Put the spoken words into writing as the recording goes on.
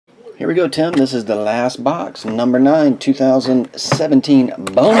Here we go, Tim. This is the last box, number 9, 2017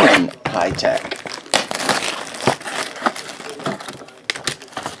 Bowman High-Tech.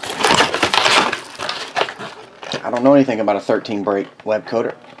 I don't know anything about a 13 break web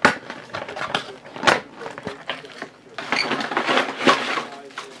coder.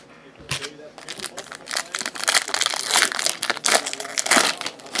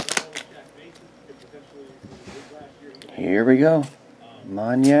 Here we go.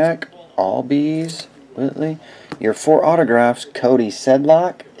 Moniak, Albies, Whitley. Your 4 autographs, Cody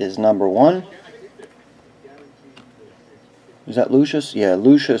Sedlock is number 1. Is that Lucius? Yeah,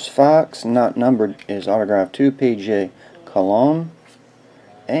 Lucius Fox, not numbered, is autograph 2. PJ Colon.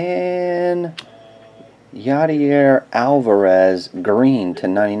 And Yadier Alvarez, green to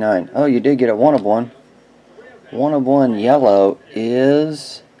 99. Oh, you did get a 1 of 1. 1 of 1 yellow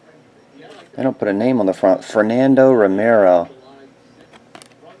is... They don't put a name on the front. Fernando Romero.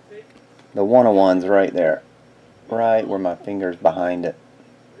 The 1 of 1's right there. Right where my finger's behind it.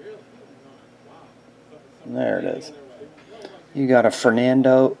 There it is. You got a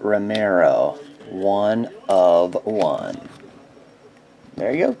Fernando Romero. 1 of 1.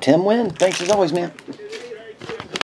 There you go. Tim Wynn. Thanks as always, man.